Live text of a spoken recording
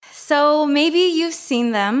So maybe you've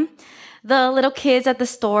seen them, the little kids at the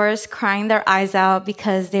stores crying their eyes out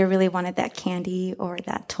because they really wanted that candy or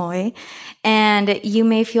that toy. And you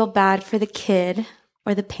may feel bad for the kid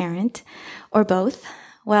or the parent or both.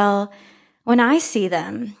 Well, when I see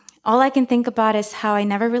them, all I can think about is how I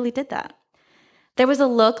never really did that. There was a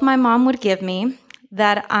look my mom would give me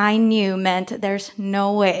that I knew meant there's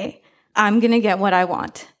no way I'm going to get what I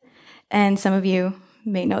want. And some of you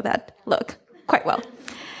may know that look quite well.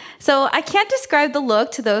 So I can't describe the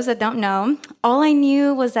look to those that don't know. All I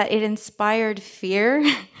knew was that it inspired fear,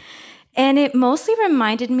 and it mostly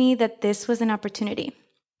reminded me that this was an opportunity.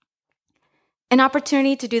 An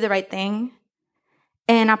opportunity to do the right thing,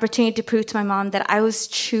 an opportunity to prove to my mom that I was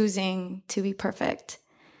choosing to be perfect.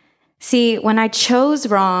 See, when I chose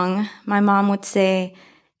wrong, my mom would say,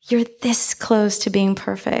 "You're this close to being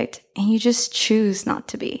perfect, and you just choose not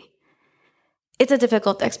to be." It's a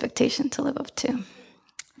difficult expectation to live up to.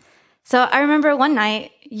 So I remember one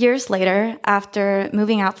night, years later, after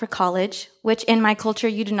moving out for college, which in my culture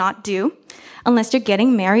you do not do unless you're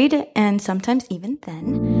getting married, and sometimes even then.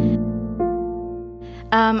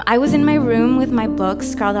 I was in my room with my books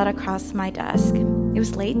scrawled out across my desk. It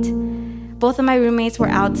was late. Both of my roommates were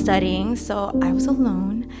out studying, so I was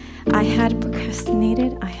alone. I had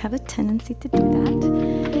procrastinated. I have a tendency to do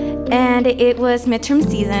that. And it was midterm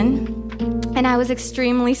season, and I was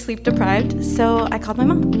extremely sleep deprived, so I called my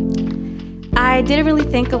mom. I didn't really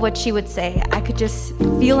think of what she would say. I could just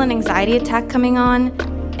feel an anxiety attack coming on,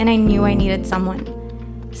 and I knew I needed someone.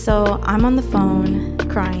 So I'm on the phone,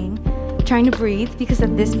 crying, trying to breathe, because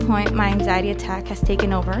at this point, my anxiety attack has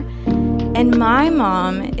taken over. And my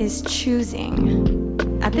mom is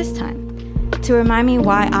choosing, at this time, to remind me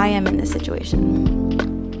why I am in this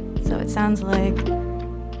situation. So it sounds like,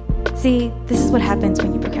 see, this is what happens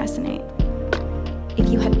when you procrastinate. If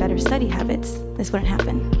you had better study habits, this wouldn't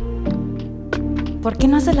happen. ¿Por qué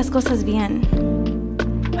no haces las cosas bien?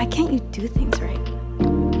 Why can't you do things right?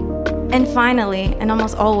 And finally, and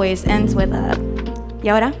almost always ends with a, ¿y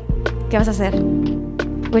ahora? ¿Qué vas a hacer?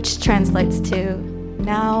 Which translates to,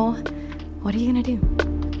 now, what are you gonna do?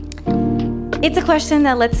 It's a question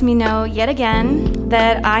that lets me know yet again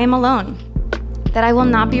that I am alone, that I will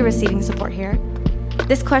not be receiving support here.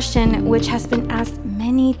 This question, which has been asked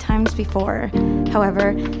many times before,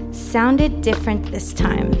 however, sounded different this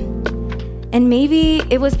time. And maybe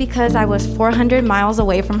it was because I was 400 miles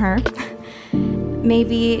away from her.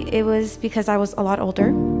 Maybe it was because I was a lot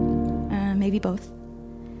older. Maybe both.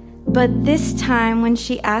 But this time when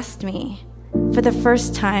she asked me, for the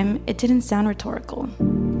first time, it didn't sound rhetorical.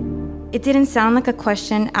 It didn't sound like a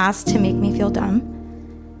question asked to make me feel dumb.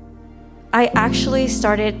 I actually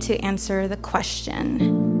started to answer the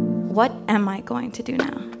question, what am I going to do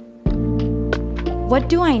now? What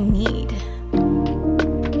do I need?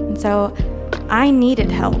 And so I needed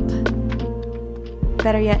help.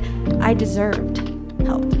 Better yet, I deserved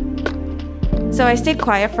help. So I stayed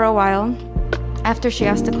quiet for a while after she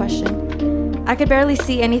asked the question. I could barely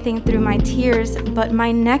see anything through my tears, but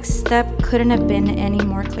my next step couldn't have been any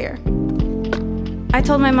more clear. I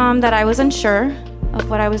told my mom that I was unsure of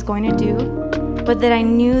what I was going to do, but that I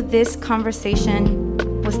knew this conversation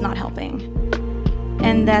was not helping,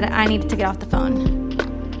 and that I needed to get off the phone.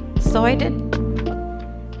 So I did.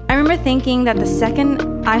 I remember thinking that the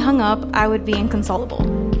second I hung up, I would be inconsolable,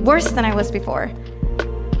 worse than I was before.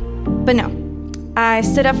 But no, I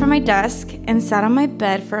stood up from my desk and sat on my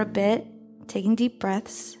bed for a bit, taking deep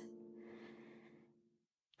breaths,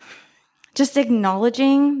 just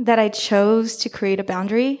acknowledging that I chose to create a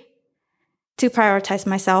boundary, to prioritize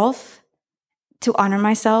myself, to honor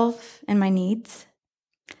myself and my needs.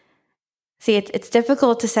 See, it's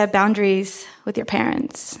difficult to set boundaries with your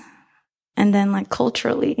parents. And then, like,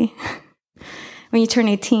 culturally, when you turn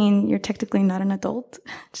 18, you're technically not an adult,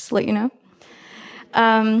 just to let you know.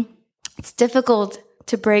 It's difficult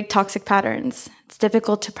to break toxic patterns. It's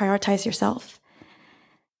difficult to prioritize yourself.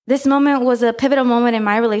 This moment was a pivotal moment in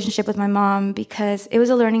my relationship with my mom because it was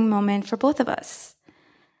a learning moment for both of us.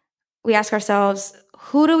 We ask ourselves,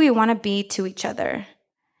 who do we want to be to each other?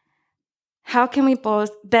 How can we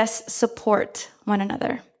both best support one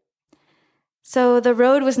another? So the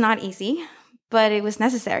road was not easy, but it was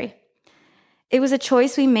necessary. It was a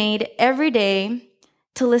choice we made every day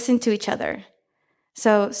to listen to each other.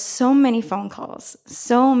 So many phone calls,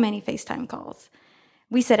 so many FaceTime calls.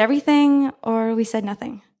 We said everything or we said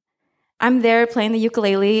nothing. I'm there playing the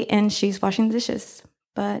ukulele and she's washing the dishes,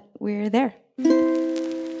 but we're there.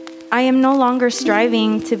 I am no longer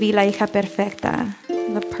striving to be la hija perfecta,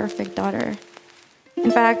 the perfect daughter. In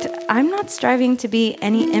fact, I'm not striving to be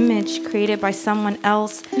any image created by someone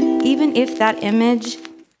else, even if that image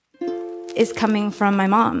is coming from my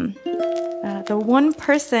mom. The one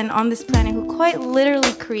person on this planet who quite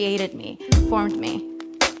literally created me, formed me.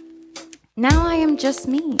 Now I am just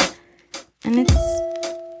me, and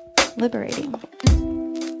it's liberating.